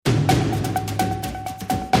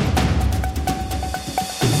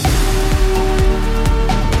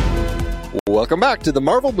Welcome back to the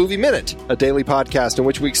Marvel Movie Minute, a daily podcast in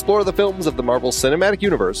which we explore the films of the Marvel Cinematic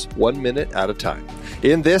Universe 1 minute at a time.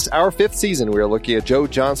 In this, our 5th season, we are looking at Joe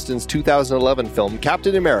Johnston's 2011 film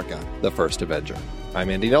Captain America, The First Avenger.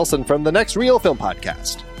 I'm Andy Nelson from the Next Reel Film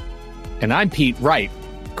Podcast. And I'm Pete Wright.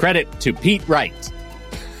 Credit to Pete Wright.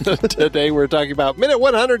 Today we're talking about Minute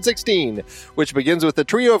 116, which begins with a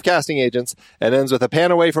trio of casting agents and ends with a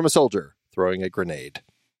pan away from a soldier throwing a grenade.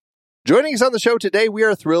 Joining us on the show today, we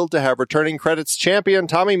are thrilled to have returning credits champion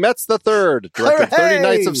Tommy Metz III, director of 30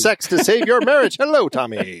 Nights of Sex to Save Your Marriage. Hello,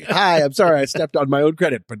 Tommy. Hi, I'm sorry I stepped on my own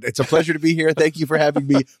credit, but it's a pleasure to be here. Thank you for having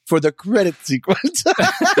me for the credit sequence.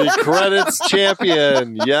 The credits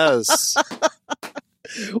champion, yes.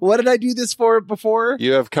 What did I do this for before?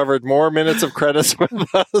 You have covered more minutes of credits with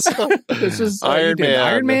us. This is Iron Man.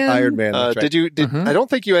 Iron Man. That's right. Did you? I don't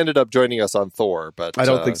think you ended up joining us on Thor, but I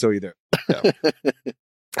don't think so either. Yeah.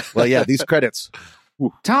 Well, yeah, these credits.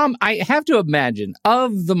 Tom, I have to imagine,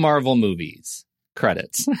 of the Marvel movies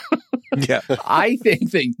credits, Yeah. I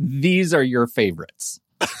think that these are your favorites.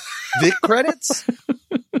 The credits?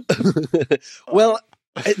 Well,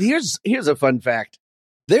 here's a fun fact.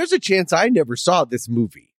 There's a chance I never saw this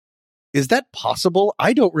movie. Is that possible?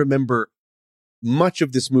 I don't remember much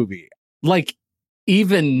of this movie. Like,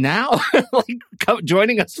 even now,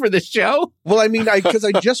 joining us for the show? Well, I mean, because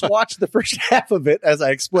I just watched the first half of it, as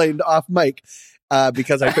I explained off mic,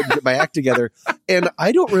 because I couldn't get my act together. And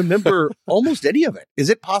I don't remember almost any of it.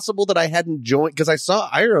 Is it possible that I hadn't joined? Because I saw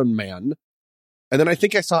Iron Man, and then I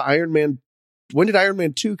think I saw Iron Man. When did Iron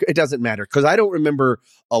Man 2? It doesn't matter, because I don't remember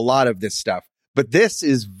a lot of this stuff. But this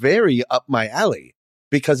is very up my alley,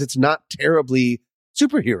 because it's not terribly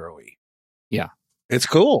superhero-y. Yeah. It's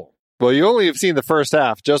cool. Well, you only have seen the first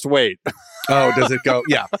half. Just wait. Oh, does it go?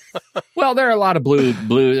 Yeah. Well, there are a lot of blue.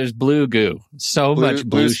 There's blue goo. So much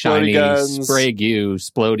blue shiny guns. spray goo,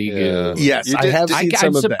 splody goo. Yes, I have seen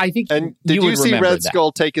some of that. I think And did you would see remember Red that.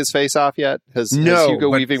 Skull take his face off yet? Has No, Hugo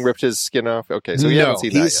but- Weaving ripped his skin off? Okay, so you haven't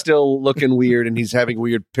seen that he's yet. still looking weird, and he's having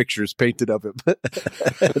weird pictures painted of him.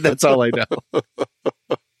 That's all I know.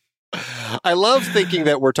 I love thinking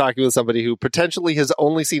that we're talking with somebody who potentially has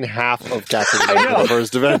only seen half of Captain I America: know. The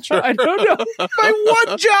First Avenger. I don't know. My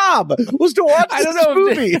one job was to watch I don't this know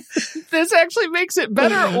movie. if this actually makes it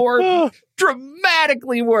better or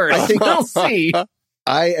dramatically worse. I think- we'll see.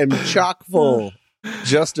 I am chock full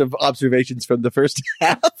just of observations from the first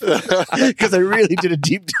half, because I really did a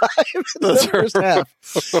deep dive in the first half.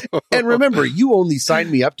 And remember, you only signed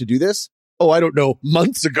me up to do this. Oh, I don't know,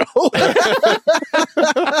 months ago.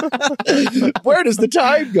 Where does the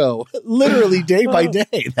time go? Literally day by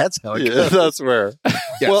day. That's how it Yeah, goes. that's where.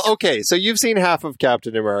 Yes. Well, okay, so you've seen half of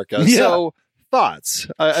Captain America. Yeah. So, thoughts?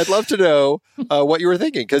 I'd love to know what you were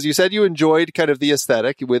thinking, because you said you enjoyed kind of the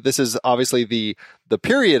aesthetic. This is obviously the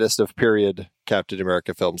periodist of period Captain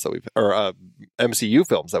America films that MCU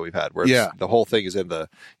films that we've had, where the whole thing is in the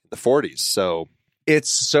 40s. So It's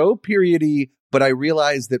so periody, but I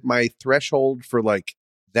realize that my threshold for like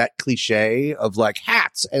that cliche of like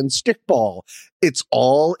hats and stickball, it's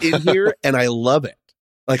all in here, and I love it.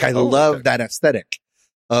 Like I love that aesthetic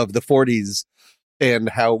of the 40s and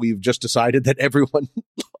how we've just decided that everyone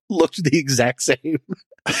looked the exact same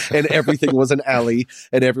and everything was an alley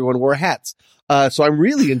and everyone wore hats. So I'm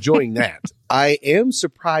really enjoying that. I am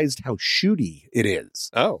surprised how shooty it is.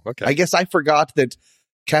 Oh, okay. I guess I forgot that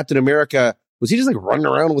Captain America, was he just like running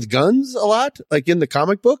around with guns a lot? Like in the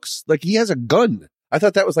comic books? Like he has a gun. I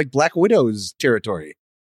thought that was like Black Widow's territory.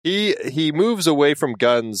 He moves away from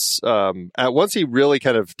guns once he really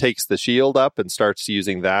kind of takes the shield up and starts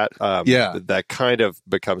using that. That kind of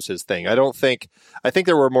becomes his thing. I think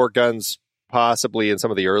there were more guns possibly in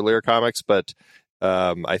some of the earlier comics, but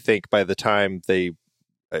I think by the time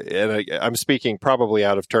I'm speaking probably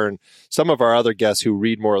out of turn, some of our other guests who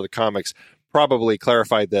read more of the comics probably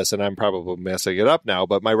clarified this, and I'm probably messing it up now,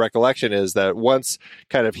 but my recollection is that once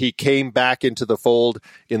kind of he came back into the fold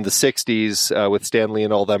in the 60s with Stan Lee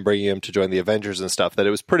and all them bringing him to join the Avengers and stuff, that it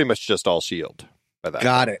was pretty much just all S.H.I.E.L.D. by that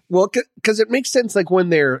Got point. it. Well, because it makes sense, like when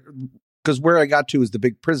because where I got to is the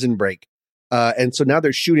big prison break. And so now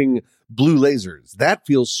they're shooting blue lasers. That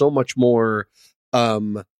feels so much more,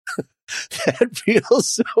 that feels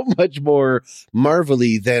so much more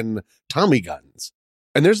Marvel-y than Tommy guns.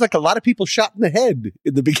 And there's like a lot of people shot in the head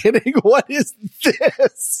in the beginning. What is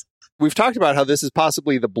this? We've talked about how this is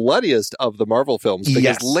possibly the bloodiest of the Marvel films, because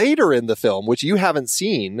Yes. later in the film, which you haven't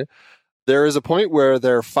seen, there is a point where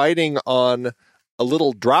they're fighting on a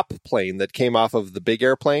little drop plane that came off of the big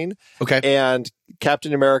airplane. Okay. And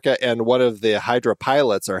Captain America and one of the Hydra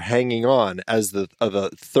pilots are hanging on as the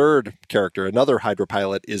third character, another Hydra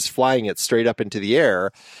pilot, is flying it straight up into the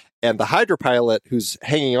air. and the Hydra pilot, who's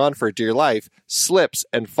hanging on for dear life, slips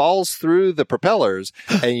and falls through the propellers,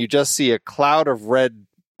 and you just see a cloud of red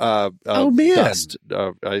dust.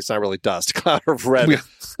 It's not really dust. Cloud of red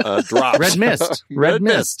drops. Red mist. Red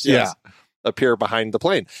mist. Yes, appear behind the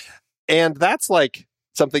plane. And that's like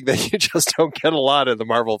something that you just don't get a lot in the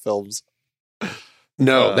Marvel films.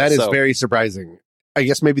 No, that is very surprising. I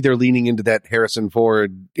guess maybe they're leaning into that Harrison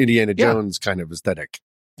Ford, Indiana Jones kind of aesthetic.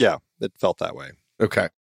 Yeah, it felt that way. Okay.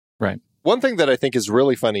 Right. One thing that I think is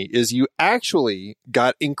really funny is you actually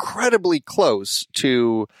got incredibly close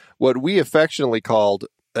to what we affectionately called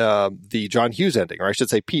the John Hughes ending, or I should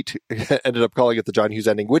say Pete ended up calling it the John Hughes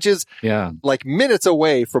ending, which is like minutes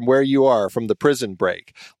away from where you are from the prison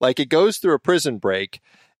break. Like it goes through a prison break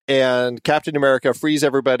and Captain America frees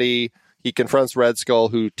everybody. He confronts Red Skull,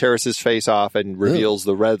 who tears his face off and reveals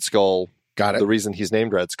the Red Skull. Got it. The reason he's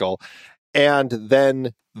named Red Skull. And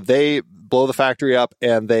then they blow the factory up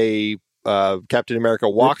and Captain America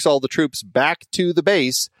walks all the troops back to the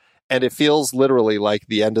base. And it feels literally like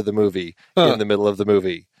the end of the movie in the middle of the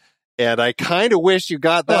movie. And I kind of wish you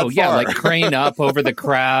got that far. Yeah, like crane up over the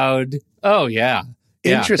crowd. Oh, yeah.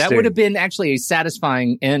 Interesting. That would have been actually a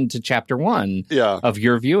satisfying end to chapter 1 of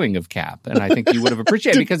your viewing of Cap. And I think you would have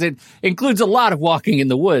appreciated it because it includes a lot of walking in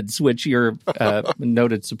the woods, which you're a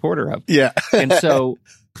noted supporter of. Yeah. And so...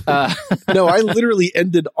 No, I literally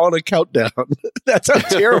ended on a countdown. That's how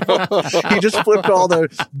terrible. He just flipped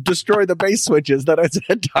destroy the base switches that I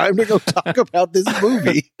said time to go talk about this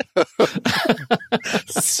movie.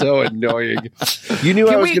 So annoying. You knew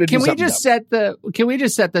I was going to do something. Can we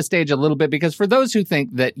just set the stage a little bit? Because for those who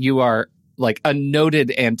think that you are like a noted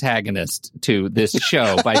antagonist to this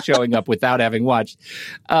show by showing up without having watched,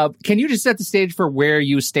 can you just set the stage for where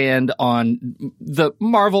you stand on the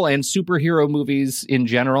Marvel and superhero movies in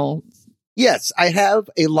general? Yes, I have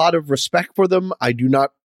a lot of respect for them. I do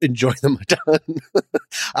not enjoy them a ton.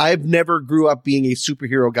 I've never grew up being a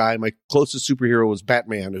superhero guy. My closest superhero was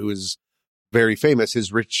Batman, who is very famous. He's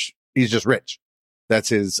just rich. That's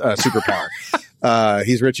his superpower.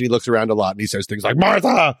 He's rich and he looks around a lot and he says things like,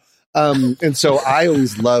 Martha! And so I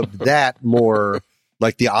always loved that more,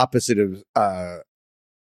 like the opposite of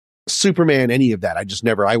Superman, any of that. I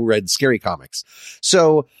read scary comics.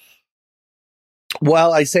 So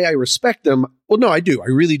while I say I respect them, well, no, I do. I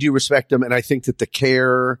really do respect them. And I think that the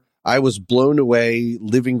care, I was blown away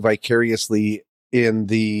living vicariously in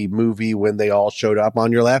the movie when they all showed up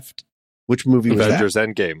on your left. Which movie was that? Avengers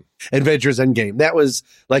Endgame. Avengers Endgame. That was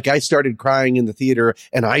like, I started crying in the theater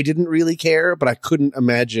and I didn't really care, but I couldn't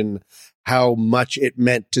imagine how much it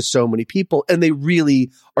meant to so many people. And they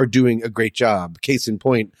really are doing a great job. Case in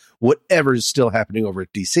point, whatever is still happening over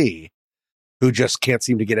at DC, who just can't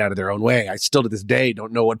seem to get out of their own way. I still to this day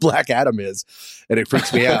don't know what Black Adam is, and it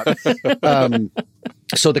freaks me out.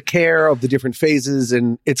 So the care of the different phases,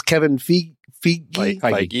 and it's Kevin Feige. Kevin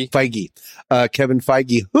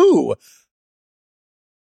Feige, who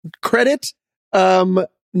credit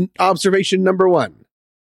observation number 1.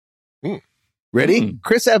 Ready?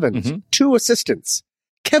 Chris Evans, 2 assistants.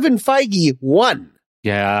 Kevin Feige, 1.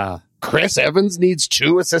 Yeah. Chris Evans needs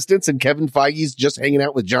 2 assistants and Kevin Feige's just hanging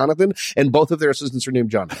out with Jonathan, and both of their assistants are named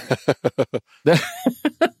Jonathan.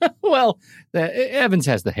 Well, Evans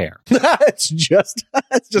has the hair. It's just one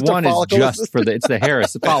a is follicle just assistant. it's the hair,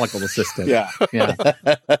 it's the follicle assistant. Yeah.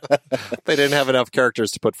 They didn't have enough characters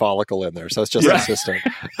to put follicle in there, so it's just an assistant.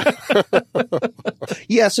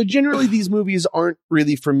 Yeah, so generally these movies aren't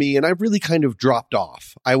really for me, and I've really kind of dropped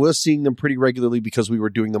off. I was seeing them pretty regularly because we were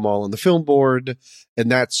doing them all on the film board, and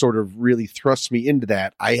that sort of really thrust me into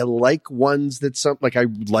that. I like ones that I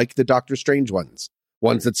like the Doctor Strange ones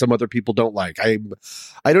that some other people don't like. I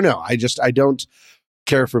don't know. I don't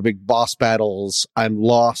care for big boss battles. I'm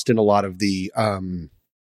lost in a lot of the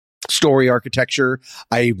story architecture.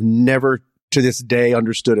 I've never to this day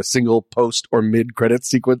understood a single post or mid-credit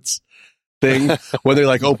sequence thing where they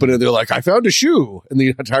like open it, they're like, I found a shoe, and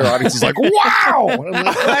the entire audience is like, wow. And I'm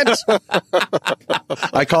like, what?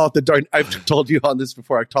 I call it I've told you on this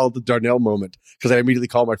before, I call it the Darnell moment, because I immediately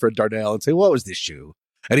call my friend Darnell and say, what was this shoe?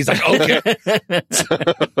 And he's like, okay.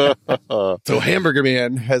 So Hamburger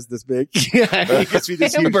Man has this big he gets me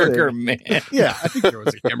this Hamburger Man. Yeah, I think there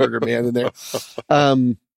was a Hamburger Man in there.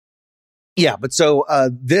 Yeah, but so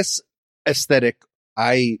this aesthetic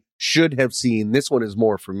I should have seen. This one is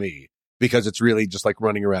more for me, because it's really just like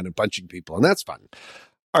running around and punching people, and that's fun.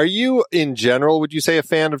 Are you, in general, would you say a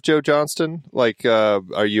fan of Joe Johnston? Like,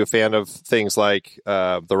 are you a fan of things like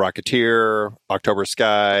The Rocketeer, October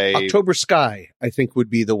Sky? October Sky, I think, would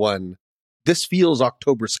be the one this feels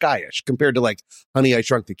October Sky-ish compared to like Honey, I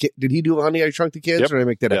Shrunk the Kids. Did he do Honey, I Shrunk the Kids? Yep. Or did I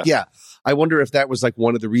make that up? Yeah. I wonder if that was like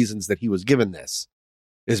one of the reasons that he was given this,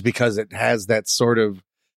 is because it has that sort of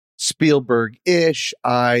Spielberg-ish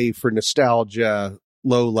eye for nostalgia,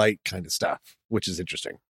 low light kind of stuff, which is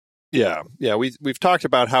interesting. Yeah. We've talked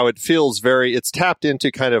about how it feels it's tapped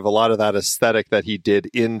into kind of a lot of that aesthetic that he did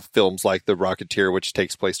in films like The Rocketeer, which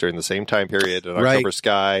takes place during the same time period, and October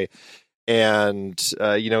Sky. And,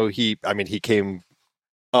 he came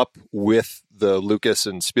up with the Lucas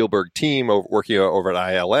and Spielberg team working over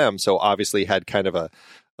at ILM. So obviously had kind of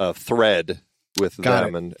a thread with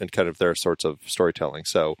them and kind of their sorts of storytelling.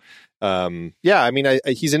 So,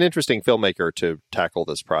 he's an interesting filmmaker to tackle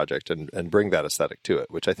this project and bring that aesthetic to it,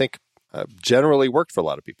 which I think generally worked for a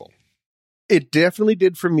lot of people. It definitely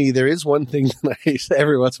did for me. There is one thing that I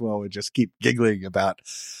every once in a while would just keep giggling about.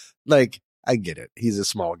 Like, I get it. He's a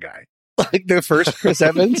small guy. Like the first Chris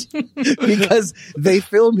Evans, because they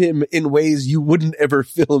film him in ways you wouldn't ever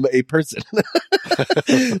film a person.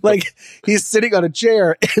 Like he's sitting on a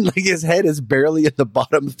chair and like his head is barely in the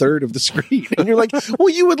bottom third of the screen. And you're like, well,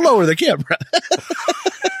 you would lower the camera.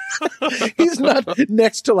 He's not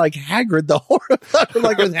next to like Hagrid the horror,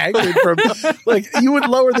 like with Hagrid from like you would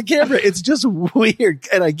lower the camera. It's just weird.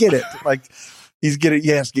 And I get it. Like, he's getting,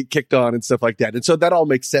 get kicked on and stuff like that. And so that all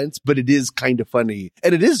makes sense, but it is kind of funny.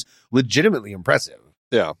 And it is legitimately impressive.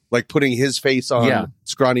 Yeah. Like putting his face on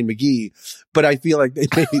Scrawny McGee. But I feel like they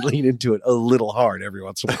maybe lean into it a little hard every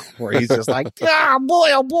once in a while, where he's just like, oh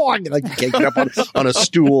boy. And like taking up on a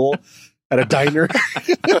stool at a diner.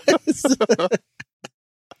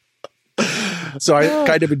 So I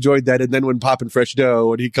kind of enjoyed that. And then when Poppin' Fresh Dough,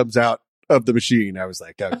 when he comes out of the machine, I was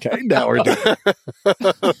like, okay, now we're doing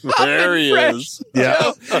it. There he is.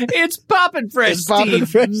 Yeah. It's Poppin' Fresh, Poppin'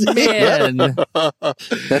 Fresh. Man.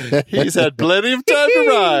 He's had plenty of time to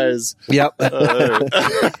rise. Yep.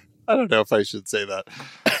 I don't know if I should say that.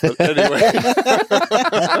 But anyway.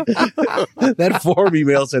 That form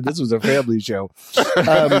email said this was a family show.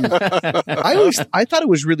 I thought it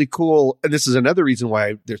was really cool, and this is another reason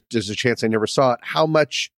why there's a chance I never saw it, how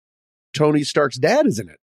much Tony Stark's dad is in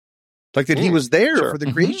it. Like that he was there for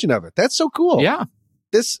the creation of it. That's so cool. Yeah.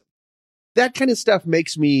 That kind of stuff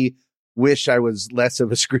makes me wish I was less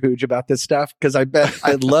of a Scrooge about this stuff, because I bet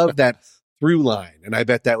I love that through line, and I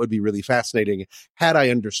bet that would be really fascinating had I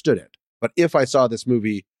understood it. But if I saw this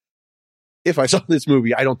movie,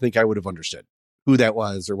 I don't think I would have understood who that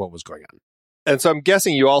was or what was going on. And so I'm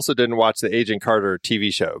guessing you also didn't watch the Agent Carter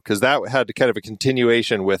TV show, because that had kind of a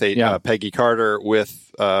continuation with Peggy Carter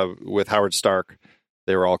with Howard Stark.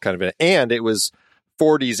 They were all kind of in it. And it was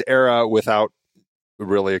 40s era without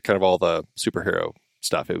really kind of all the superhero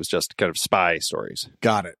stuff. It was just kind of spy stories.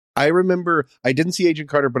 Got it. I remember, I didn't see Agent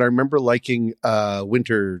Carter, but I remember liking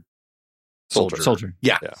Winter Soldier.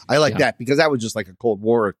 Yeah. I like that, because that was just like a Cold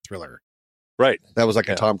War thriller. Right. That was like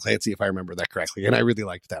a Tom Clancy, if I remember that correctly. And I really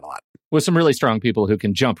liked that a lot. With some really strong people who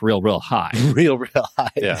can jump real high. real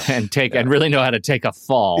high. Yeah. And really know how to take a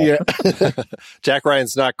fall. Yeah. Jack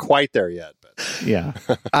Ryan's not quite there yet. But. Yeah.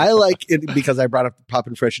 I like it because I brought up the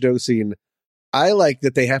Poppin' Fresh Dough scene. I like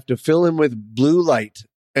that they have to fill him with blue light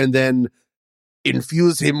and then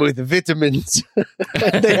infuse him with vitamins.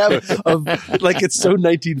 They have like, it's so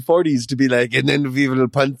 1940s to be like, and then we will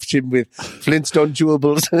punch him with Flintstone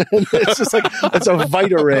chewables. It's just like, it's a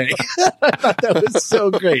Vita-Ray. I thought that was so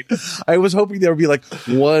great. I was hoping there would be like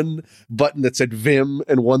one button that said Vim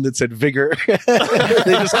and one that said Vigor. They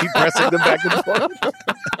just keep pressing them back and forth.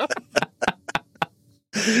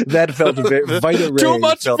 That felt a bit Vita-Ray. Too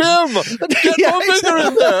much Vim! Get more vigor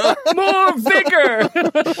in there! More vigor!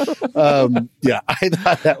 I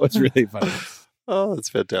thought that was really funny. Oh, that's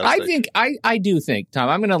fantastic. I do think, Tom,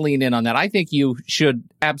 I'm going to lean in on that. I think you should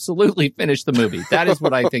absolutely finish the movie. That is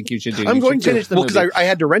what I think you should do. I'm going to finish the movie. Because I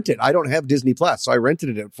had to rent it. I don't have Disney Plus, so I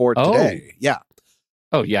rented it for today. Yeah.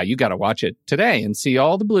 Oh, yeah, you got to watch it today and see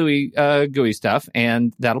all the bluey, gooey stuff,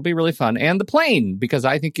 and that'll be really fun. And the plane, because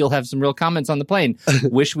I think you'll have some real comments on the plane.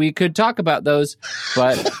 Wish we could talk about those,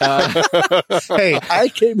 but... Hey,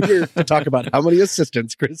 I came here to talk about how many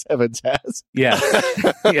assistants Chris Evans has. Yes,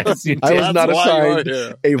 yes, you did. I was not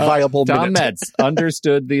assigned a viable Tom minute. Metz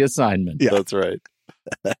understood the assignment. Yeah. That's right.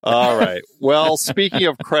 All right. Well, speaking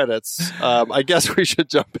of credits, I guess we should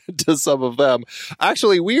jump into some of them.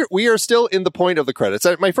 Actually, we are still in the point of the credits.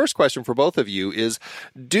 My first question for both of you is,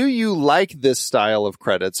 do you like this style of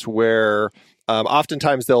credits where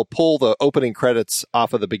oftentimes they'll pull the opening credits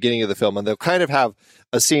off of the beginning of the film and they'll kind of have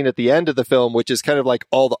a scene at the end of the film, which is kind of like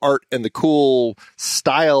all the art and the cool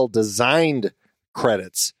style designed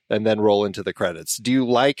credits and then roll into the credits? Do you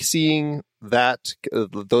like seeing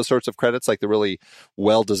those sorts of credits, like the really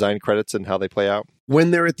well-designed credits and how they play out?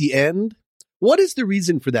 When they're at the end? What is the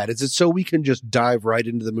reason for that? Is it so we can just dive right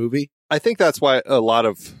into the movie? I think that's why a lot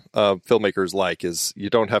of filmmakers is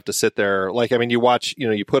you don't have to sit there. Like, I mean, you watch,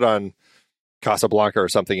 you put on Casablanca or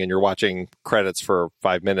something and you're watching credits for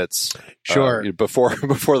 5 minutes sure. Before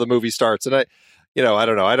the movie starts. And I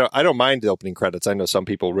don't know. I don't mind the opening credits. I know some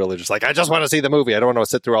people really just like, I just want to see the movie. I don't want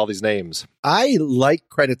to sit through all these names. I like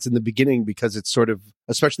credits in the beginning because it's sort of,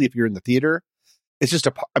 especially if you're in the theater, it's just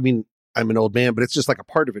I'm an old man, but it's just like a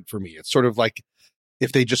part of it for me. It's sort of like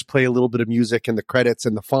if they just play a little bit of music and the credits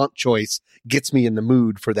and the font choice gets me in the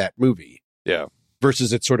mood for that movie. Yeah.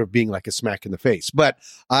 Versus it sort of being like a smack in the face. But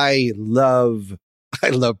I love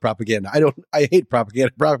propaganda. I hate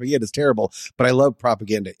propaganda. Propaganda is terrible, but I love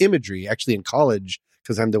propaganda imagery. Actually, in college,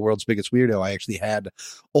 because I'm the world's biggest weirdo, I actually had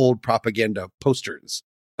old propaganda posters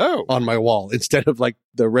on my wall instead of like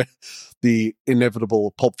the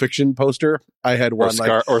inevitable Pulp Fiction poster. I had one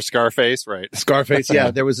or Scarface, right? Scarface.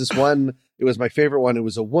 Yeah, there was this one. It was my favorite one. It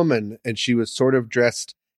was a woman, and she was sort of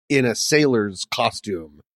dressed in a sailor's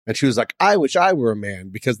costume. And she was like, I wish I were a man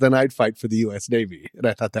because then I'd fight for the U.S. Navy. And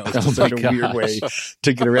I thought that was just such a weird way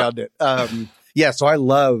to get around it. So I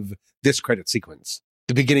love this credit sequence.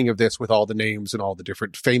 The beginning of this with all the names and all the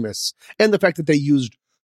different famous, and the fact that they used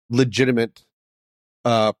legitimate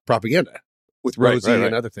propaganda with Rosie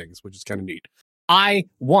and other things, which is kind of neat. I,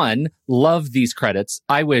 love these credits.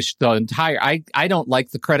 I wish I don't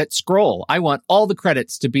like the credit scroll. I want all the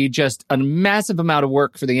credits to be just a massive amount of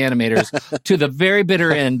work for the animators to the very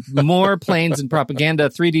bitter end. More planes and propaganda,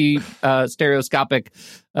 3D stereoscopic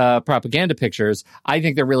propaganda pictures. I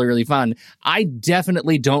think they're really, really fun. I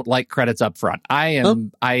definitely don't like credits up front. I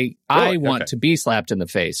want to be slapped in the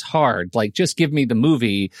face hard. Like, just give me the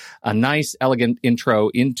movie, a nice, elegant intro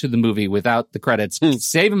into the movie without the credits.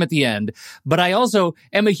 Save them at the end. But I also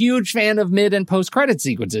am a huge fan of mid and post credit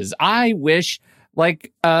sequences. I wish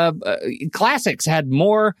classics had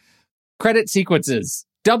more credit sequences.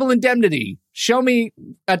 Double Indemnity. Show me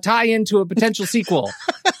a tie-in to a potential sequel.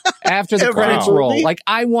 After the credits roll. Like,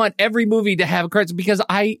 I want every movie to have credits because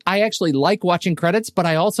I actually like watching credits, but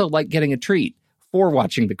I also like getting a treat for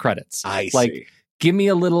watching the credits. I see. Give me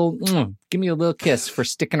a little kiss for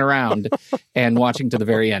sticking around and watching to the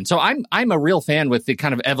very end. So I'm a real fan with the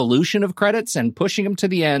kind of evolution of credits and pushing them to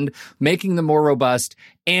the end, making them more robust,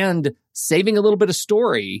 and saving a little bit of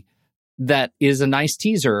story that is a nice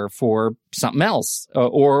teaser for something else,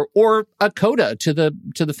 or a coda to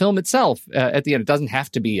the film itself at the end. It doesn't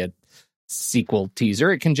have to be a sequel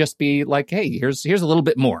teaser. It can just be like, hey, here's a little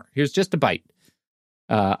bit more. Here's just a bite.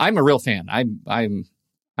 I'm a real fan. I'm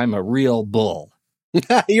a real bull.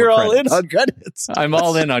 You're all in on credits. I'm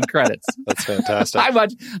all in on credits. That's fantastic.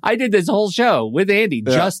 I did this whole show with Andy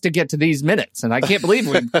just to get to these minutes, and I can't believe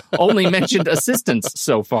we've only mentioned assistants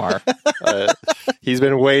so far. He's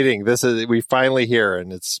been waiting. We finally here,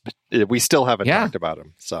 and we still haven't talked about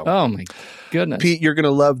him. So, oh my goodness, Pete, you're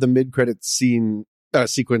gonna love the mid-credit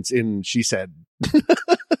sequence in She Said.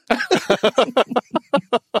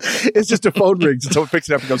 It's just a phone rings and someone picks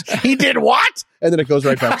it up and goes, he did what? And then it goes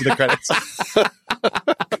right back to the credits.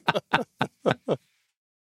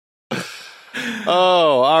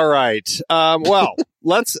 Oh, all right. Well,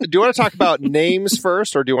 do you want to talk about names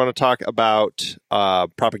first, or do you want to talk about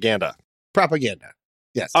propaganda? Propaganda.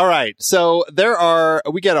 Yes. All right. So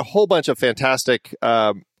we get a whole bunch of fantastic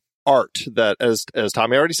art that, as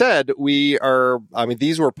Tommy already said,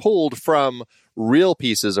 these were pulled from real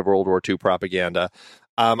pieces of World War II propaganda.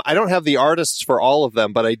 I don't have the artists for all of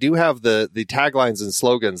them, but I do have the taglines and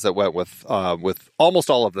slogans that went with almost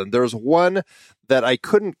all of them. There's one that I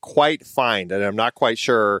couldn't quite find, and I'm not quite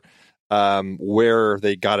sure where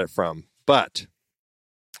they got it from. But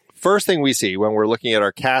first thing we see when we're looking at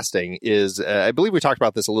our casting is, I believe we talked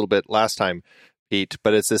about this a little bit last time, Pete,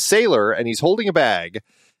 but it's a sailor, and he's holding a bag.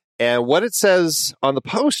 And what it says on the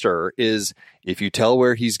poster is, if you tell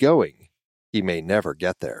where he's going, he may never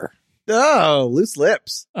get there. Oh, loose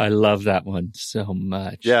lips. I love that one so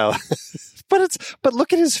much. Yeah. But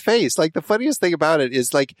look at his face. Like, the funniest thing about it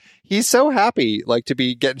is, like, he's so happy, like, to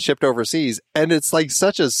be getting shipped overseas. And it's like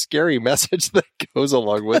such a scary message that goes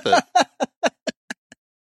along with it.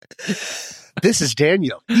 This is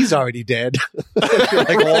Daniel. He's already dead. You're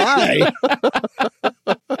like, why?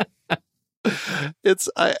 It's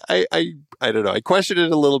I don't know. I question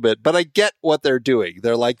it a little bit, but I get what they're doing.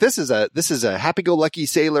 They're like, this is a happy-go-lucky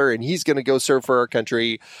sailor, and he's going to go serve for our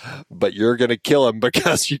country, but you're going to kill him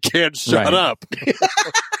because you can't shut up.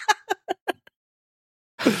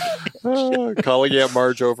 Calling Aunt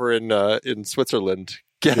Marge over in Switzerland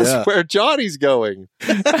Guess where Johnny's going?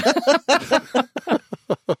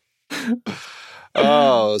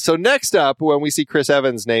 Oh, so next up, when we see Chris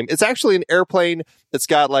Evans' name, it's actually an airplane that's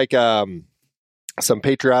got like some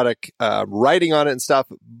patriotic writing on it and stuff.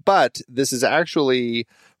 But this is actually,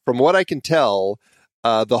 from what I can tell,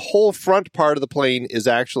 the whole front part of the plane is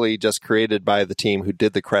actually just created by the team who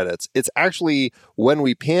did the credits. It's actually when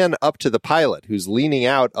we pan up to the pilot who's leaning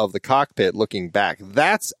out of the cockpit looking back.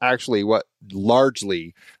 That's actually what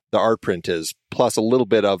largely the art print is, plus a little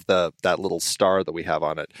bit of that little star that we have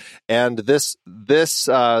on it. And this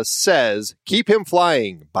says, "Keep him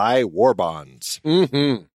flying" by War Bonds.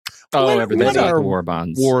 Mm-hmm. Oh, everything's about the war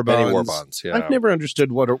bonds. War bonds. Many war bonds, yeah. I've never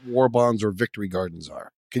understood what war bonds or victory gardens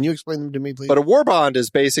are. Can you explain them to me, please? But a war bond is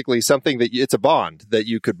basically something it's a bond that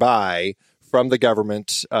you could buy from the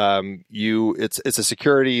government. It's a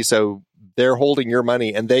security, so they're holding your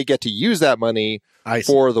money and they get to use that money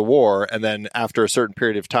for the war. And then after a certain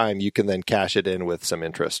period of time, you can then cash it in with some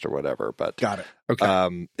interest or whatever. But got it.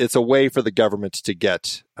 Okay. It's a way for the government to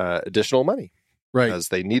get additional money, right? As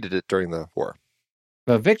they needed it during the war.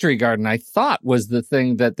 The Victory Garden, I thought, was the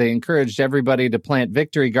thing that they encouraged everybody to plant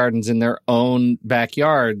Victory Gardens in their own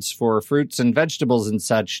backyards for fruits and vegetables and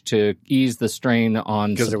such to ease the strain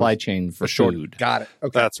on supply chain for food. Got it.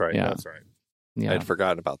 Okay. That's right. Yeah. That's right. Yeah. I'd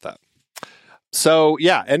forgotten about that. So,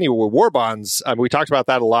 yeah, anyway, war bonds, we talked about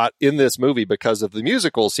that a lot in this movie because of the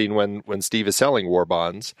musical scene when Steve is selling war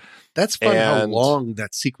bonds. That's fun how long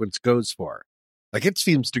that sequence goes for. Like, it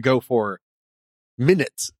seems to go for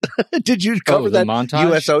minutes. Did you cover that montage?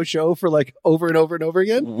 USO show for like over and over and over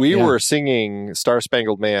again? We were singing Star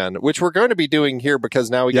Spangled Man, which we're going to be doing here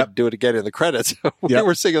because now we get to do it again in the credits. We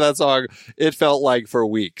were singing that song. It felt like for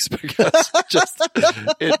weeks because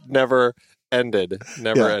it never ended.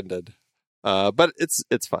 Ended. But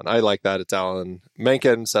it's fun. I like that. It's Alan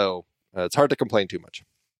Menken, so it's hard to complain too much.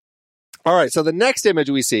 All right, so the next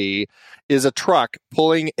image we see is a truck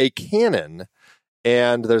pulling a cannon,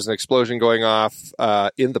 and there's an explosion going off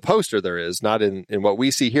in the poster. There is, not in what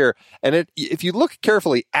we see here. And if you look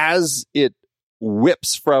carefully as it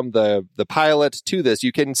whips from the pilot to this,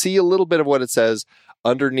 you can see a little bit of what it says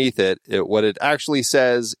underneath it. What it actually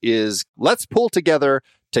says is, "Let's pull together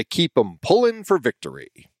to keep 'em pulling for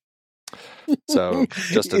victory." So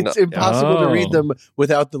just it's impossible to read them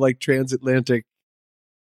without the like transatlantic.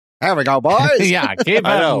 There we go, boys. Yeah, keep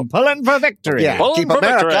them pulling for victory. Yeah, pulling keep for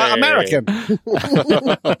America victory.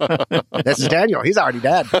 American. This is Daniel. He's already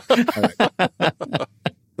dead.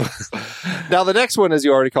 Now, the next one, as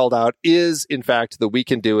you already called out, is, in fact, the We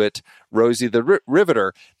Can Do It, Rosie the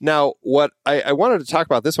Riveter. Now, what I wanted to talk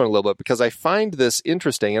about this one a little bit because I find this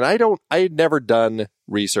interesting, and I had never done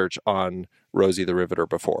research on Rosie the Riveter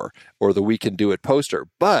before, or the We Can Do It poster.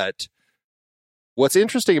 But what's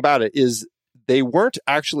interesting about it is they weren't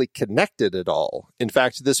actually connected at all. In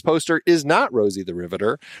fact, this poster is not Rosie the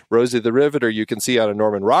Riveter. Rosie the Riveter you can see on a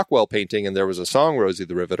Norman Rockwell painting, and there was a song, Rosie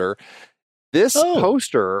the Riveter. This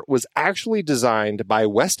poster was actually designed by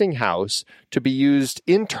Westinghouse to be used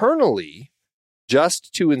internally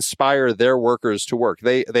just to inspire their workers to work.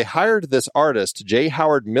 They hired this artist, J.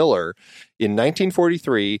 Howard Miller, in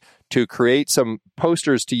 1943 to create some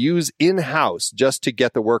posters to use in-house just to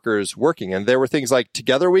get the workers working. And there were things like,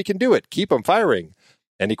 "Together we can do it. Keep them firing.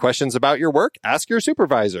 Any questions about your work? Ask your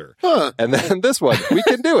supervisor." And then this one, "We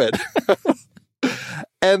can do it."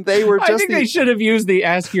 And they were just... I think they should have used the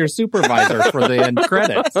 "Ask Your Supervisor" for the end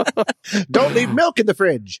credits. Don't leave milk in the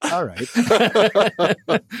fridge. All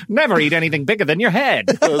right. Never eat anything bigger than your head.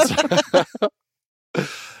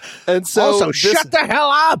 And so... Also, shut the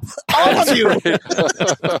hell up! All of you!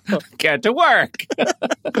 Get to work!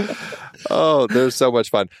 Oh, there's so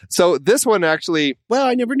much fun. So this one actually... Well,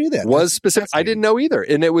 I never knew that. Was specific. I didn't know either.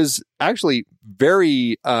 And it was actually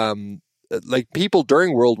very... like people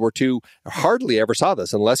during World War II hardly ever saw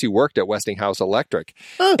this unless you worked at Westinghouse Electric.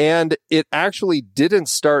 And it actually didn't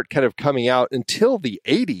start kind of coming out until the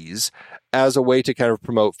 80s as a way to kind of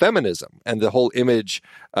promote feminism. And the whole image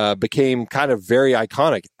became kind of very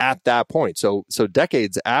iconic at that point. So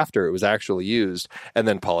decades after it was actually used. And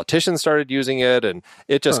then politicians started using it, and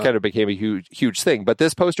it just kind of became a huge thing. But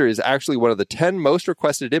this poster is actually one of the 10 most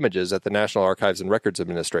requested images at the National Archives and Records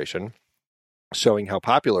Administration, showing how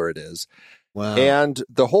popular it is. Wow. And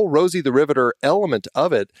the whole Rosie the Riveter element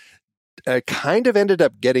of it kind of ended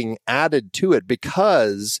up getting added to it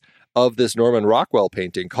because of this Norman Rockwell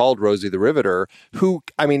painting called Rosie the Riveter, who,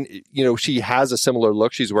 I mean, you know, she has a similar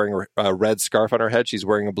look. She's wearing a red scarf on her head. She's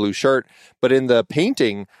wearing a blue shirt. But in the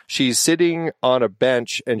painting, she's sitting on a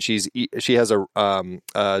bench and she has a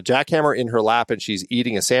jackhammer in her lap and she's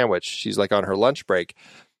eating a sandwich. She's like on her lunch break.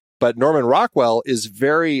 But Norman Rockwell is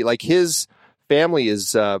very, like, his family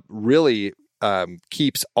is really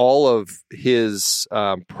keeps all of his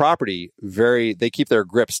property they keep their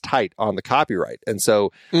grips tight on the copyright. And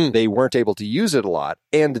so they weren't able to use it a lot.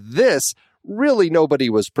 And this, really nobody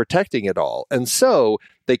was protecting it all. And so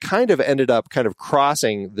they kind of ended up kind of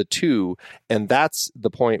crossing the two. And that's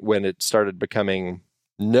the point when it started becoming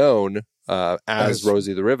known as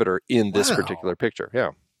Rosie the Riveter in this particular picture.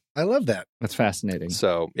 Yeah. I love that. That's fascinating.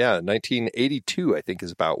 So, yeah, 1982, I think,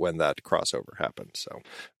 is about when that crossover happened. So,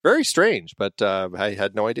 very strange, but I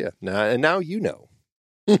had no idea. And now you know.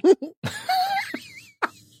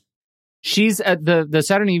 She's at the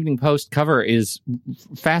Saturday Evening Post cover is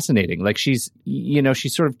fascinating. Like she's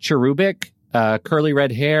sort of cherubic, curly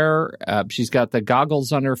red hair. She's got the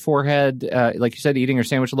goggles on her forehead. Like you said, eating her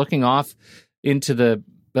sandwich, looking off into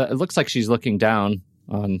it looks like she's looking down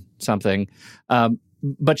on something.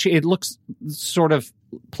 But it looks sort of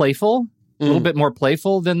playful, a little bit more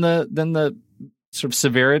playful than the sort of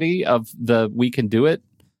severity of the "We Can Do It."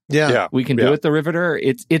 Yeah. We Can Do It, the Riveter.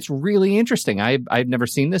 It's really interesting. I've never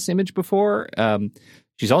seen this image before.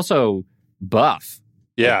 She's also buff.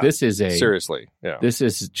 Yeah, like, this is seriously. Yeah, you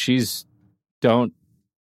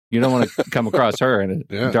don't want to come across her in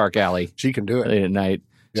a dark alley. She can do it late at night.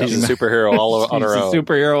 Yeah. She's a superhero on her own. She's a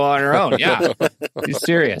superhero on her own. Yeah, she's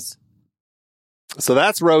serious. So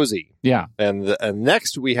that's Rosie. Yeah. And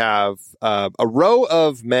next we have a row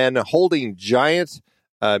of men holding giant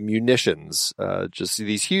munitions, just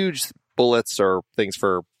these huge bullets or things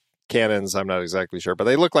for cannons. I'm not exactly sure, but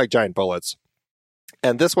they look like giant bullets.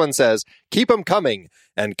 And this one says, "Keep them coming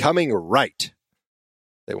and coming right."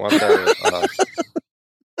 They want their,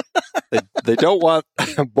 they don't want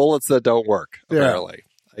bullets that don't work, apparently. Yeah.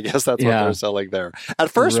 I guess that's what they're selling there. At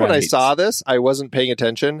first, when I saw this, I wasn't paying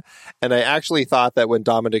attention. And I actually thought that when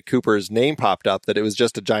Dominic Cooper's name popped up, that it was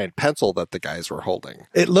just a giant pencil that the guys were holding.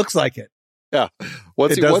 It looks like it. Yeah.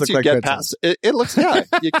 Once you get past it, it looks,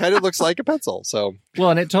 it kind of looks like a pencil. So,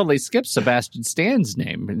 well, and it totally skips Sebastian Stan's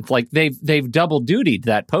name. It's like they've double dutied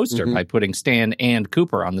that poster by putting Stan and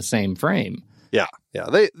Cooper on the same frame. Yeah.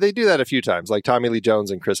 Yeah. They do that a few times. Like Tommy Lee Jones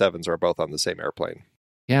and Chris Evans are both on the same airplane.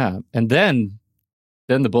 Yeah. And then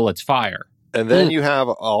the bullets fire. And then you have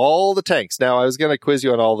all the tanks. Now, I was going to quiz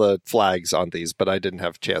you on all the flags on these, but I didn't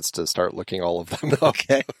have a chance to start looking all of them.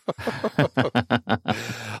 Okay.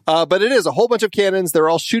 But it is a whole bunch of cannons. They're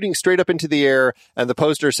all shooting straight up into the air. And the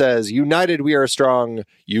poster says, "United we are strong.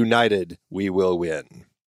 United we will win."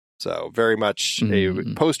 So very much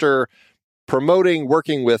a poster promoting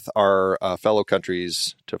working with our fellow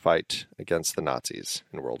countries to fight against the Nazis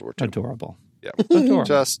in World War II. Adorable. Yeah. Adorable.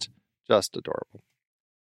 Just adorable.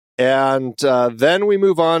 And then we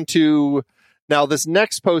move on to, now this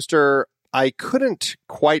next poster, I couldn't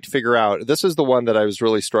quite figure out. This is the one that I was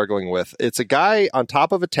really struggling with. It's a guy on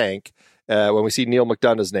top of a tank when we see Neil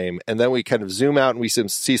McDonough's name, and then we kind of zoom out and we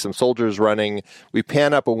see some soldiers running. We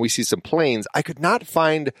pan up and we see some planes. I could not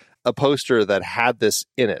find a poster that had this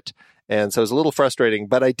in it. And so it was a little frustrating,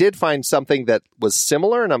 but I did find something that was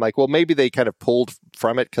similar. And I'm like, well, maybe they kind of pulled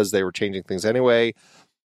from it because they were changing things anyway.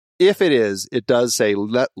 If it is, it does say,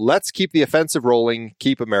 let's keep the offensive rolling,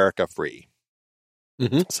 keep America free.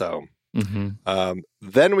 So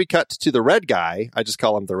then we cut to the red guy. I just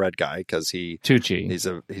call him the red guy because Tucci.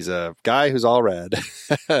 He's a guy who's all red.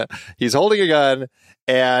 He's holding a gun.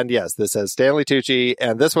 And yes, this says Stanley Tucci.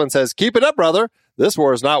 And this one says, "Keep it up, brother. This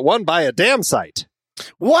war is not won by a damn sight."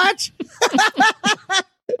 What?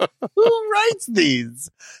 Who writes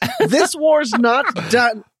these? This war's not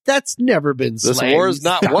done. That's never been slang. This war is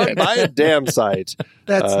not won by a damn sight.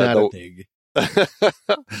 That's not a thing.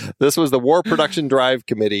 This was the War Production Drive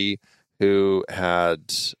Committee who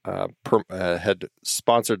had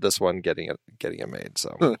sponsored this one, getting it made.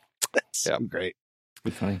 So that's great.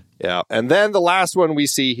 Funny. Yeah, and then the last one we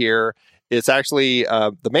see here, it's actually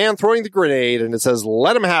the man throwing the grenade, and it says,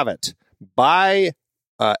 "Let him have it." Buy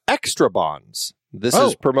extra bonds. This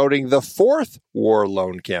is promoting the fourth war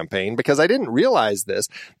loan campaign, because I didn't realize this.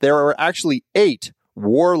 There are actually 8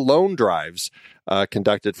 war loan drives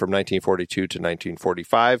conducted from 1942 to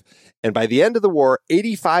 1945. And by the end of the war,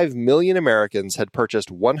 85 million Americans had purchased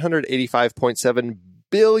 $185.7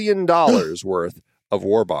 billion worth of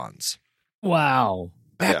war bonds. Wow.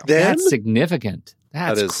 Back then? That's significant.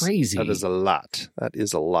 That's crazy. That is a lot. That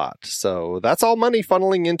is a lot. So that's all money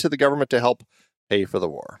funneling into the government to help pay for the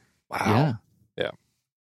war. Wow. Yeah. Yeah.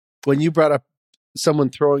 When you brought up someone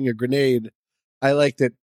throwing a grenade, I like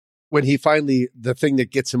that when he finally, the thing that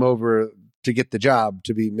gets him over to get the job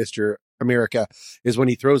to be Mr. America is when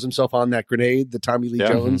he throws himself on that grenade that Tommy Lee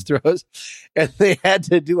Jones throws. And they had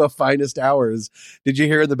to do a finest hours. Did you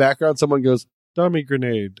hear in the background someone goes, dummy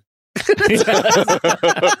grenade? And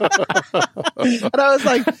I was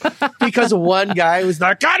like, because one guy was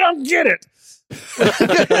like, I don't get it.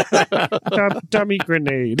 Dummy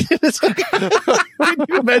grenade. Can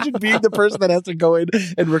you imagine being the person that has to go in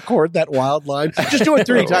and record that wild line? Just do it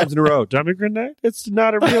 3 times in a row. Dummy grenade? It's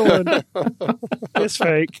not a real one. It's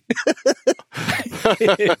fake.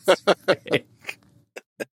 It's fake.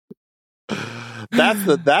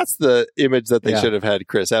 That's the image that they should have had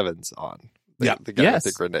Chris Evans on. The guy with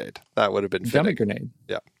the grenade. That would have been fitting. Dummy grenade.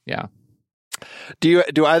 Yeah. Do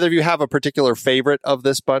either of you have a particular favorite of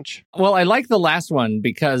this bunch? Well, I like the last one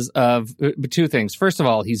because of 2 things. First of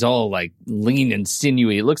all, he's all like lean and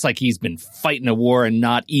sinewy. It looks like he's been fighting a war and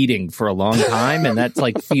not eating for a long time, and that's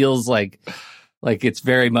like feels like it's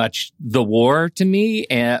very much the war to me.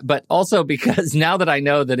 But also because now that I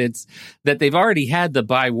know that they've already had the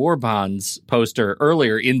buy war bonds poster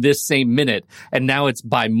earlier in this same minute, and now it's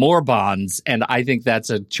buy more bonds, and I think that's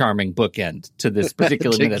a charming bookend to this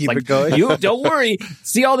particular minute. Keep like, it going. You don't worry.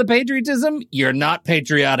 See all the patriotism? You're not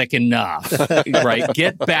patriotic enough, right?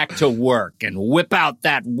 Get back to work and whip out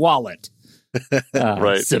that wallet,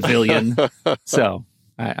 right, civilian. So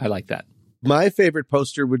I like that. My favorite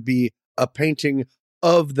poster would be a painting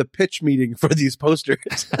of the pitch meeting for these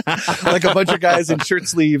posters. Like a bunch of guys in shirt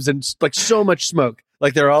sleeves and like so much smoke.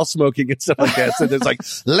 Like they're all smoking and stuff like that. So there's like,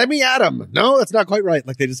 let me at them. No, that's not quite right.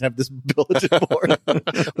 Like they just have this bulletin board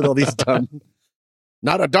with all these dumb,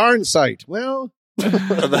 not a darn sight. Well,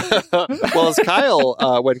 as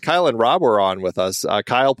Kyle, when Kyle and Rob were on with us,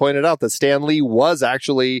 Kyle pointed out that Stan Lee was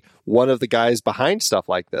actually one of the guys behind stuff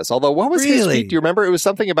like this. Although, what was his tweet? Do you remember? It was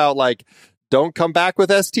something about like, don't come back with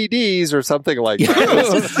STDs or something like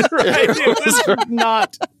that. Right. It was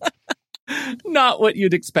not what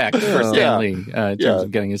you'd expect for Stan Lee in terms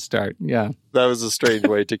of getting his start. Yeah. That was a strange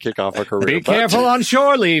way to kick off a career. Be careful on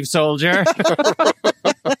shore leave, soldier.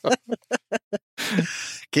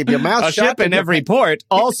 Keep your mouth shut. A ship in every port,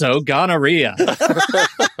 also gonorrhea.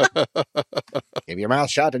 Keep your mouth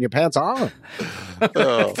shut and your pants on.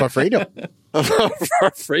 For freedom.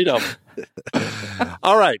 For freedom.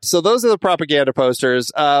 All right. So those are the propaganda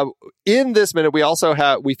posters. In this minute, we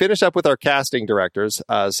finish up with our casting directors,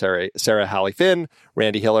 Sarah Halley Finn,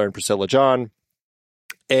 Randy Hiller, and Priscilla John.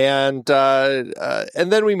 And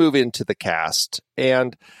then we move into the cast.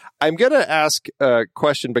 And I'm going to ask a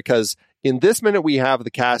question because in this minute, we have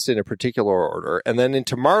the cast in a particular order. And then in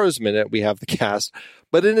tomorrow's minute, we have the cast,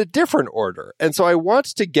 but in a different order. And so I want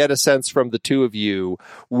to get a sense from the two of you,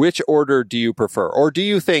 which order do you prefer? Or do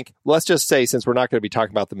you think, let's just say, since we're not going to be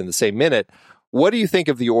talking about them in the same minute, what do you think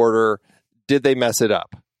of the order? Did they mess it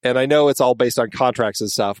up? And I know it's all based on contracts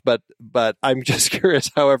and stuff, but I'm just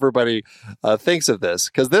curious how everybody thinks of this.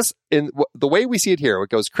 Because in the way we see it here,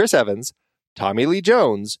 it goes Chris Evans, Tommy Lee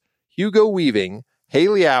Jones, Hugo Weaving,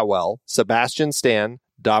 Haley Atwell, Sebastian Stan,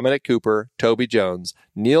 Dominic Cooper, Toby Jones,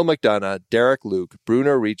 Neil McDonough, Derek Luke,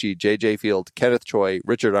 Bruno Ricci, J.J. Field, Kenneth Choi,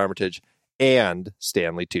 Richard Armitage, and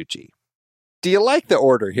Stanley Tucci. Do you like the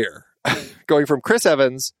order here? Going from Chris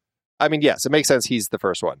Evans, I mean, yes, it makes sense he's the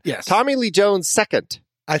first one. Yes. Tommy Lee Jones, second.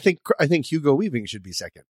 I think Hugo Weaving should be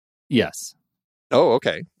second. Yes. Oh,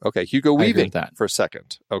 okay. Okay, Hugo Weaving for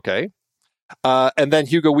second. Okay. And then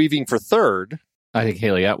Hugo Weaving for third. I think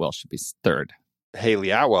Haley Atwell should be third. Haley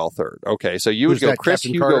Atwell third. Okay, so you would go Chris,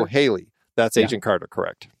 Captain Hugo, Carter? Haley. That's Agent Carter,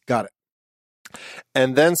 correct. Got it.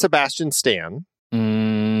 And then Sebastian Stan.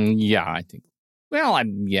 Yeah, I think. Well,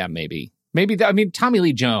 maybe. Maybe, I mean, Tommy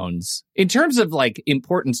Lee Jones, in terms of like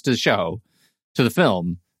importance to the show, to the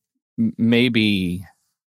film, maybe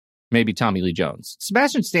Tommy Lee Jones.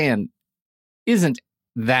 Sebastian Stan isn't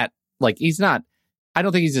that, like, he's not, I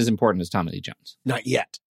don't think he's as important as Tommy Lee Jones. Not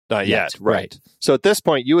yet. Not yet, right. So at this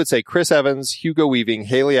point, you would say Chris Evans, Hugo Weaving,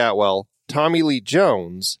 Haley Atwell, Tommy Lee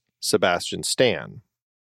Jones, Sebastian Stan.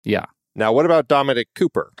 Yeah. Now, what about Dominic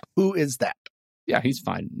Cooper? Who is that? Yeah, he's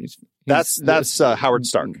fine. That's Howard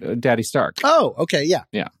Stark. Daddy Stark. Oh, okay, yeah.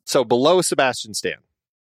 Yeah. So below Sebastian Stan.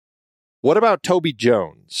 What about Toby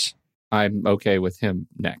Jones? I'm okay with him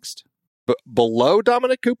next. Below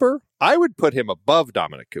Dominic Cooper? I would put him above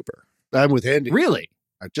Dominic Cooper. I'm with Andy. Really?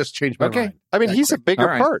 I just changed my mind. I mean, he's a bigger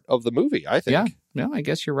part of the movie, I think. Yeah. No, I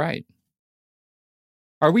guess you're right.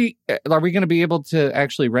 Are we going to be able to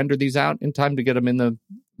actually render these out in time to get them in the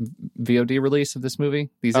VOD release of this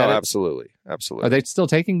movie? These edits? Absolutely. Absolutely. Are they still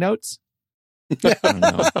taking notes? I don't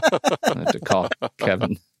know. I have to call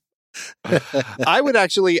Kevin. I would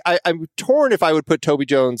actually, I'm torn if I would put Toby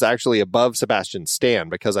Jones actually above Sebastian Stan,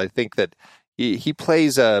 because I think that he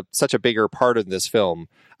plays such a bigger part in this film.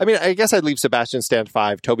 I mean, I guess I'd leave Sebastian Stan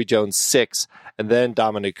 5, Toby Jones 6, and then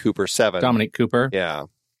Dominic Cooper 7. Dominic Cooper. Yeah.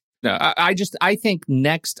 No, I think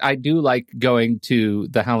next, I do like going to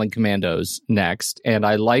the Howling Commandos next, and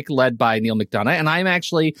I like Led by Neil McDonough, and I'm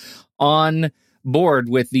actually on board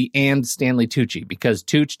with the and Stanley Tucci, because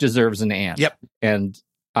Tucci deserves an and. Yep. And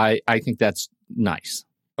I think that's nice.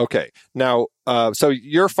 Okay. Now, so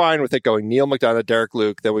you're fine with it going Neil McDonough, Derek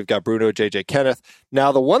Luke, then we've got Bruno J.J. Kenneth.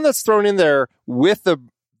 Now, the one that's thrown in there with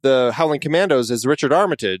the Howling Commandos is Richard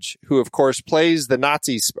Armitage, who, of course, plays the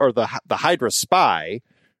Nazi or the Hydra spy.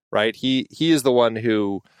 Right, he is the one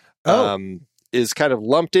who is kind of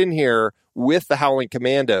lumped in here with the Howling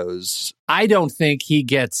Commandos. I don't think he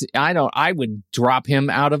gets. I would drop him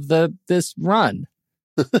out of this run.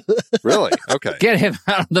 Really? Okay. Get him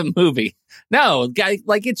out of the movie. No, guy,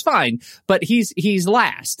 like it's fine, but he's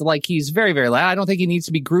last. Like he's very, very last. I don't think he needs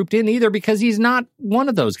to be grouped in either because he's not one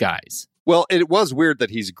of those guys. Well, it was weird that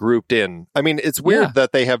he's grouped in. I mean, it's weird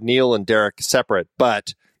that they have Neil and Derek separate,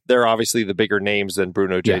 but they're obviously the bigger names than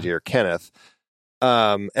Bruno, JJ, or Kenneth.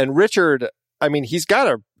 And Richard, I mean, he's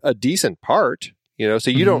got a decent part, so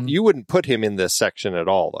you wouldn't put him in this section at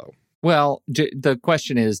all, though. Well, the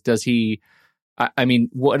question is, does he, I mean,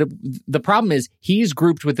 what the problem is, he's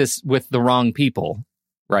grouped with the wrong people,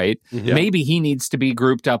 right? Yeah. Maybe he needs to be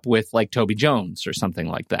grouped up with like Toby Jones or something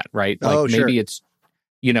like that, right? Like maybe it's,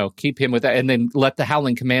 keep him with that and then let the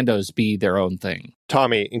Howling Commandos be their own thing.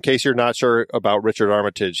 Tommy, in case you're not sure about Richard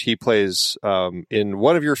Armitage, he plays in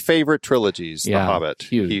one of your favorite trilogies, The Hobbit.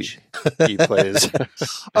 Huge. He plays is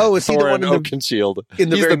he the one in Oakenshield. In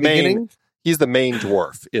the very beginning? He's the main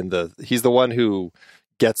dwarf he's the one who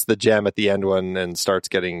gets the gem at the end and starts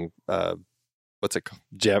getting what's it called?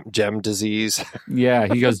 Gem disease. Yeah,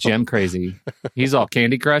 he goes gem crazy. He's all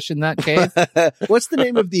Candy Crush in that cave. What's the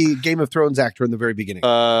name of the Game of Thrones actor in the very beginning?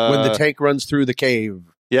 When the tank runs through the cave.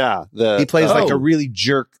 Yeah. He plays like a really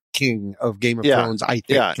jerk king of Game of Thrones, I think.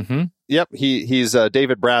 Yeah. Mm-hmm. Yep. He's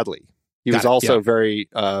David Bradley. He was also very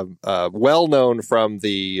well known from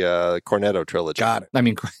the Cornetto trilogy. Got it. I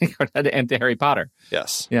mean, Cornetto and Harry Potter.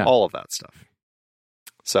 Yes. Yeah. All of that stuff.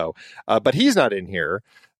 So, but he's not in here.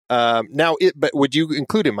 But would you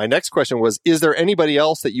include him? My next question was, is there anybody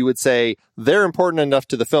else that you would say they're important enough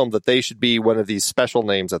to the film that they should be one of these special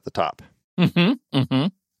names at the top? Mm-hmm. Mm-hmm.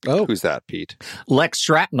 Oh, who's that, Pete? Lex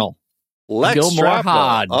Shrapnel. Lex Gilmore Shrapnel.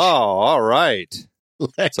 Hodge. Oh, all right.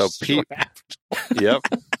 Lex Pete. Yep.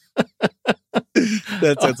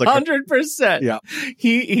 That sounds like 100%. Yeah.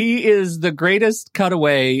 He is the greatest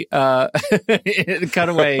cutaway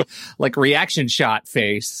like reaction shot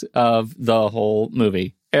face of the whole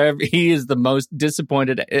movie. He is the most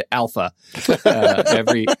disappointed alpha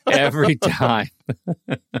every time.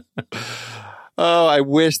 Oh, I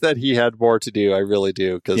wish that he had more to do. I really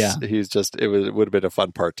do, because he's just it would have been a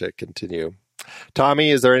fun part to continue. Tommy,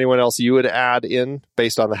 is there anyone else you would add in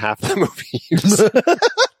based on the half of the movie?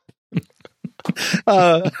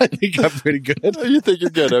 I think I'm pretty good. You think you're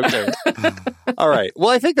good? Okay. All right. Well,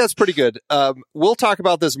 I think that's pretty good. We'll talk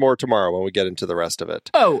about this more tomorrow when we get into the rest of it.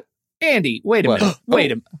 Oh, Andy, wait a minute.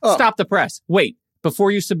 Wait a minute. Stop the press. Wait, before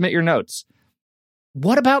you submit your notes.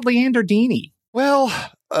 What about Leander Deeney? Well,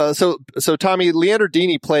 so Tommy, Leander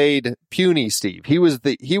Deeney played Puny Steve. He was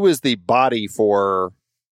the body for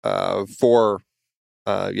the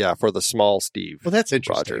small Steve. Well, that's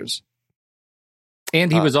interesting. Rogers.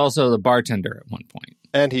 And he was also the bartender at one point.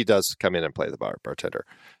 And he does come in and play the bartender.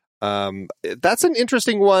 That's an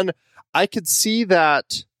interesting one. I could see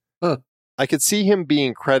that. I could see him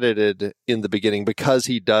being credited in the beginning because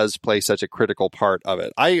he does play such a critical part of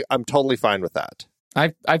it. I'm totally fine with that.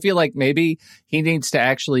 I feel like maybe he needs to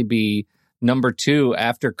actually be number 2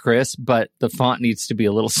 after Chris, but the font needs to be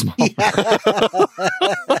a little smaller.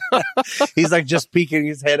 He's like just peeking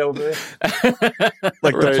his head over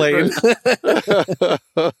like the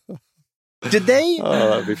plane. Did they? Oh,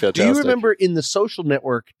 that'd be fantastic. Do you remember in The Social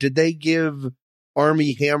Network, did they give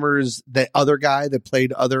Armie Hammer's, the other guy that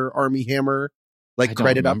played other Armie Hammer, like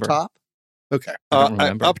credit up top? Okay.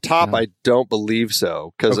 Up top, no. I don't believe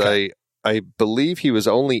so, because I believe he was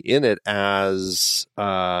only in it as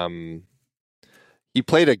he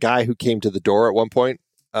played a guy who came to the door at one point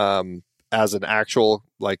as an actual,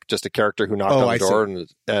 like, just a character who knocked on the door,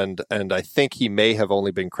 and I think he may have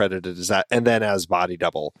only been credited as that, and then as body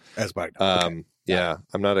double. As body double. Yeah,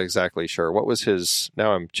 I'm not exactly sure. What was his?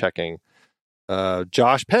 Now I'm checking.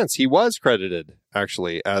 Josh Pence. He was credited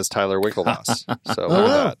actually as Tyler Winklevoss. So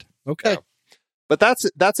that. Okay. Yeah. But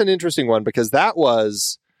that's an interesting one, because that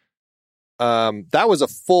was that was a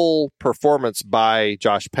full performance by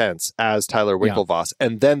Josh Pence as Tyler Winklevoss,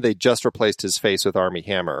 and then they just replaced his face with Armie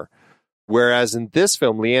Hammer. Whereas in this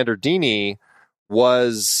film, Leander Dini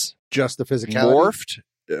was just the physicality morphed.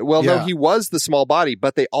 Well, no, he was the small body,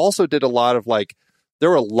 but they also did a lot of there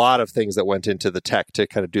were a lot of things that went into the tech to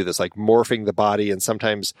kind of do this, like morphing the body, and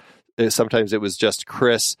sometimes it was just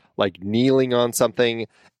Chris kneeling on something,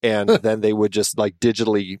 and then they would just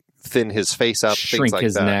digitally thin his face up, shrink things like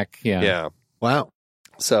his that. neck. Yeah. Wow.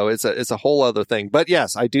 So it's a whole other thing. But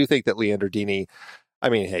yes, I do think that Leander Dini. I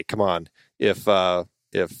mean, hey, come on. If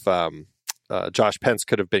Josh Pence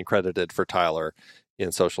could have been credited for Tyler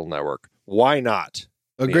in Social Network, why not?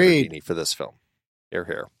 Agreed. Leander Dini for this film.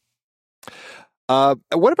 Here.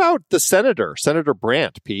 What about the Senator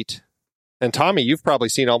Brandt, Pete? And Tommy, you've probably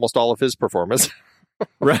seen almost all of his performance.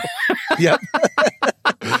 Right. Yep.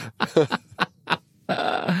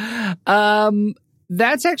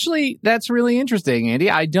 That's really interesting, Andy.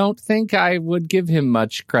 I don't think I would give him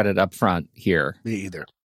much credit up front here. Me either.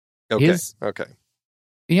 Okay.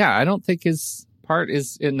 Yeah, I don't think his part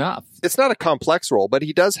is enough. It's not a complex role, but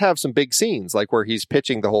he does have some big scenes, where he's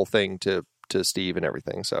pitching the whole thing to Steve and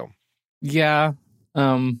everything. So yeah,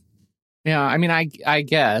 I mean, I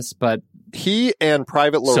guess, but he and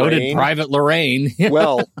Private Lorraine. So did Private Lorraine.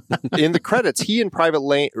 Well, in the credits, he and Private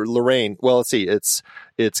Lorraine. Well, let's see. It's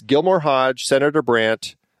Gilmore Hodge, Senator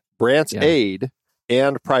Brandt, Brandt's aide,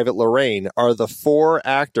 and Private Lorraine are the four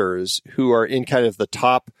actors who are in kind of the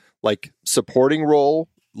top supporting role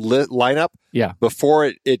lineup. Yeah.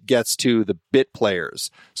 Before it gets to the bit players.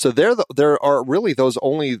 So there are really those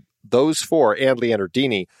four and Leander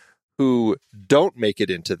Dini who don't make it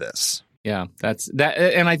into this. Yeah, that's that,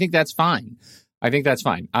 and I think that's fine. I think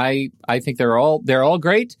think they're all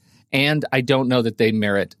great, and I don't know that they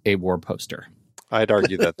merit a war poster. I'd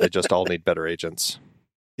argue that they just all need better agents.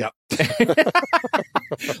 Yeah.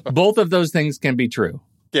 Both of those things can be true.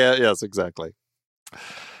 Yeah, yes, exactly.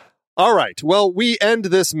 All right. Well, we end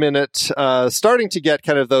this minute starting to get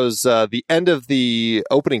kind of those the end of the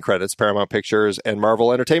opening credits, Paramount Pictures and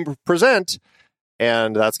Marvel Entertainment present.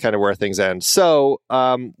 And that's kind of where things end. So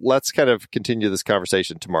let's kind of continue this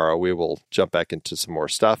conversation tomorrow. We will jump back into some more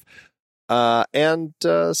stuff and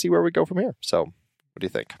see where we go from here. So what do you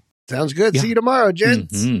think? Sounds good. Yeah. See you tomorrow,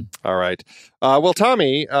 gents. Mm-hmm. All right. Well,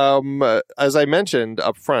 Tommy, as I mentioned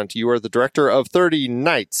up front, you are the director of 30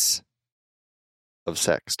 Nights of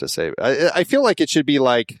Sex to Save. I feel like it should be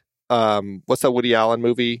what's that Woody Allen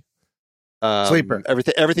movie? Sleeper.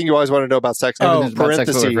 Everything you always want to know about sex. About sex,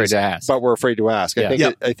 but we're afraid to ask. But we're afraid to ask.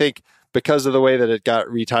 Yeah. I think because of the way that it got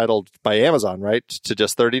retitled by Amazon, right, to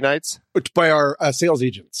just 30 Nights? By our sales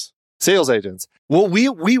agents. Well,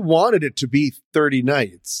 we wanted it to be 30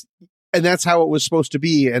 nights, and that's how it was supposed to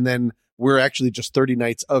be. And then we're actually just 30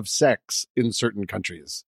 nights of sex in certain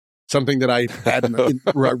countries. Something that I had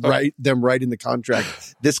write in the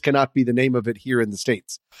contract. This cannot be the name of it here in the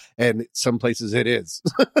States, and some places it is.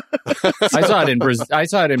 I saw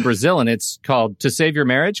it in Brazil, and it's called "To Save Your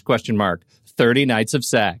Marriage?" 30 Nights of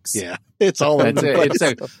Sex. Yeah, it's all over the place.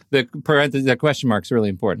 The question mark's really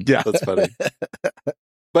important. Yeah, that's funny.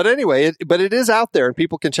 But anyway, it is out there and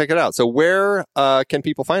people can check it out. So where can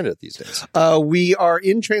people find it these days? We are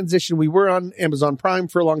in transition. We were on Amazon Prime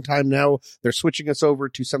for a long time now. They're switching us over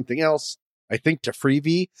to something else, I think to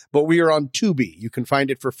Freevee, but we are on Tubi. You can find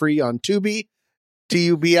it for free on Tubi,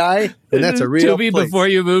 Tubi, and that's a real Tubi place. Before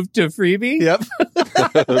you moved to Freebie? Yep.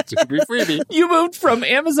 Tubi Freebie. You moved from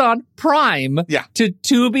Amazon Prime to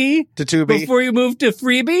Tubi before you moved to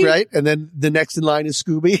Freebie? Right. And then the next in line is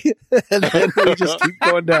Scooby. And then we just keep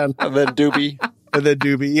going down. And then Doobie. And then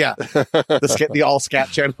Doobie, yeah. The all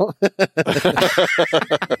scat channel.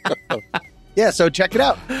 Yeah, so check it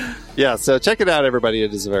out. Yeah, so check it out, everybody.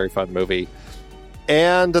 It is a very fun movie.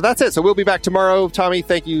 And that's it. So we'll be back tomorrow. Tommy,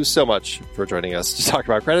 thank you so much for joining us to talk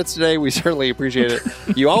about credits today. We certainly appreciate it.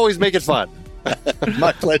 You always make it fun.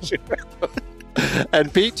 My pleasure.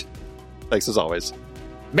 And Pete, thanks as always.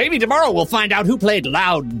 Maybe tomorrow we'll find out who played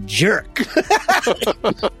Loud Jerk.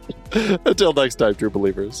 Until next time, true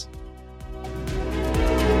believers.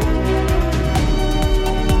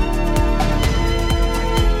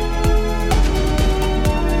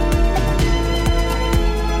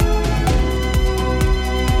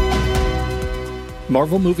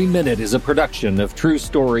 Marvel Movie Minute is a production of True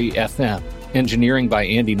Story FM. Engineering by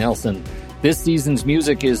Andy Nelson. This season's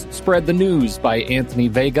music is Spread the News by Anthony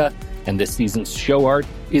Vega, and this season's show art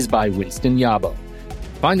is by Winston Yabo.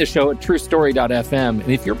 Find the show at truestory.fm, and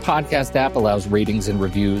if your podcast app allows ratings and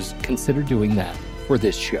reviews, consider doing that for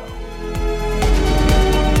this show.